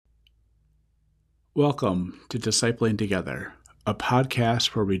Welcome to Discipling Together, a podcast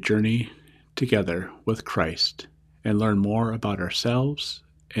where we journey together with Christ and learn more about ourselves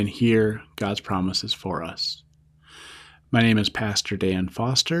and hear God's promises for us. My name is Pastor Dan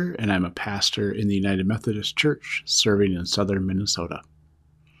Foster, and I'm a pastor in the United Methodist Church serving in southern Minnesota.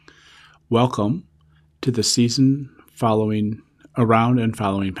 Welcome to the season following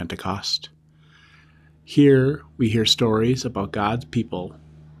Pentecost. Here we hear stories about God's people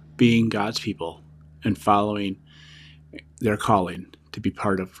being God's people and following their calling to be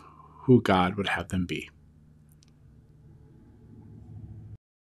part of who God would have them be.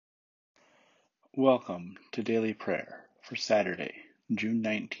 Welcome to Daily Prayer for Saturday, June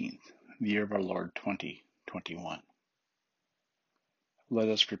 19th, the year of our Lord 2021. Let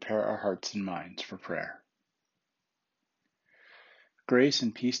us prepare our hearts and minds for prayer. Grace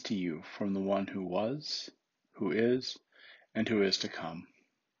and peace to you from the one who was, who is, and who is to come.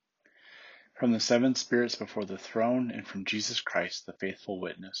 From the seven spirits before the throne, and from Jesus Christ, the faithful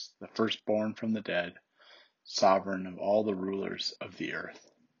witness, the firstborn from the dead, sovereign of all the rulers of the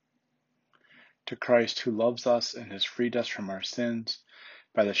earth. To Christ, who loves us and has freed us from our sins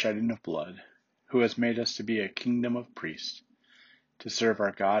by the shedding of blood, who has made us to be a kingdom of priests, to serve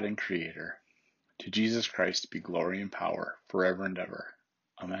our God and Creator. To Jesus Christ be glory and power forever and ever.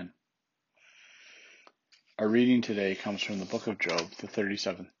 Amen. Our reading today comes from the book of Job, the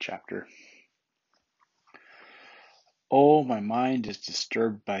 37th chapter. Oh, my mind is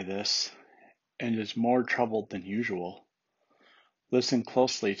disturbed by this, and is more troubled than usual. Listen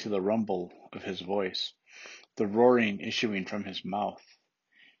closely to the rumble of his voice, the roaring issuing from his mouth.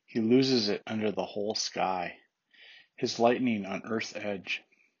 He loses it under the whole sky, his lightning on earth's edge.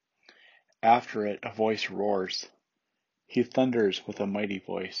 After it a voice roars. He thunders with a mighty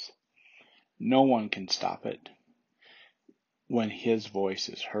voice. No one can stop it when his voice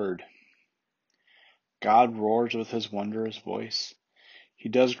is heard. God roars with his wondrous voice. He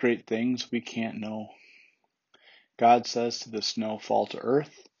does great things we can't know. God says to the snow, fall to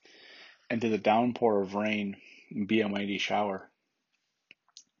earth, and to the downpour of rain, be a mighty shower.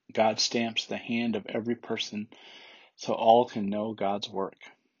 God stamps the hand of every person so all can know God's work.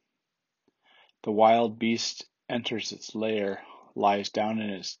 The wild beast enters its lair, lies down in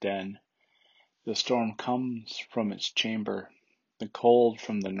its den. The storm comes from its chamber, the cold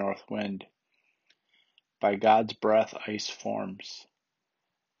from the north wind. By God's breath ice forms.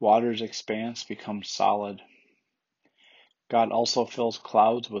 Water's expanse becomes solid. God also fills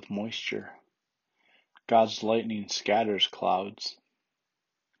clouds with moisture. God's lightning scatters clouds.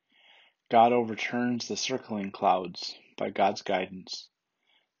 God overturns the circling clouds by God's guidance.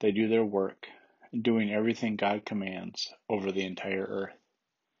 They do their work, doing everything God commands over the entire earth.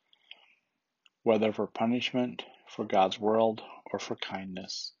 Whether for punishment, for God's world, or for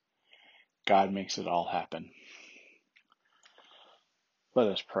kindness, God makes it all happen. Let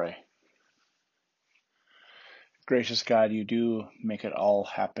us pray. Gracious God, you do make it all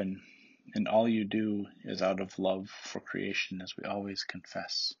happen, and all you do is out of love for creation, as we always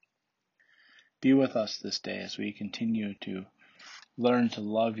confess. Be with us this day as we continue to learn to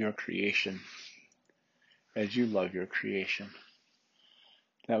love your creation as you love your creation,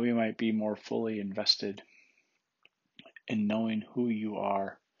 that we might be more fully invested in knowing who you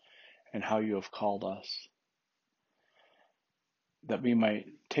are and how you have called us, that we might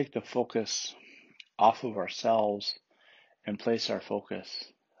take the focus off of ourselves and place our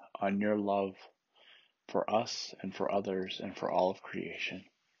focus on your love for us and for others and for all of creation.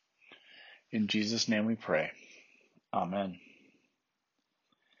 In Jesus' name we pray. Amen.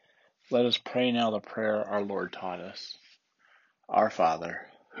 Let us pray now the prayer our Lord taught us. Our Father,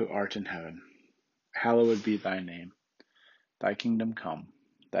 who art in heaven, hallowed be thy name. Thy kingdom come,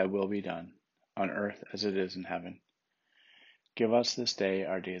 thy will be done, on earth as it is in heaven. Give us this day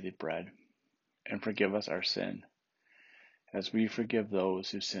our daily bread, and forgive us our sin, as we forgive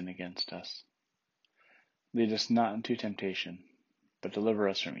those who sin against us. Lead us not into temptation, but deliver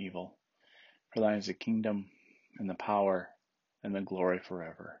us from evil. For thine is the kingdom, and the power, and the glory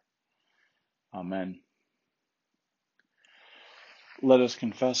forever. Amen. Let us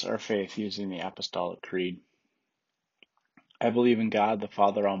confess our faith using the Apostolic Creed. I believe in God, the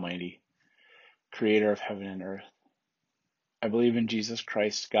Father Almighty, creator of heaven and earth. I believe in Jesus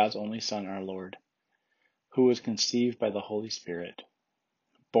Christ, God's only Son, our Lord, who was conceived by the Holy Spirit,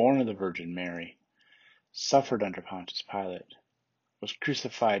 born of the Virgin Mary, suffered under Pontius Pilate, was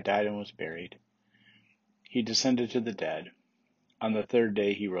crucified, died, and was buried. He descended to the dead. On the third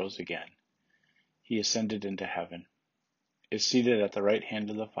day he rose again. He ascended into heaven, is seated at the right hand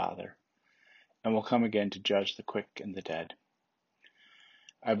of the Father, and will come again to judge the quick and the dead.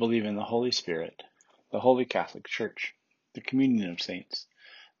 I believe in the Holy Spirit, the Holy Catholic Church, the communion of saints,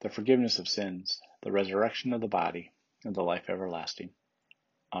 the forgiveness of sins, the resurrection of the body, and the life everlasting.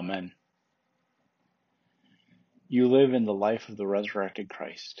 Amen. You live in the life of the resurrected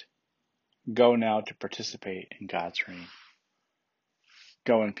Christ. Go now to participate in God's reign.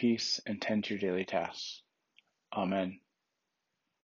 Go in peace and tend to your daily tasks. Amen.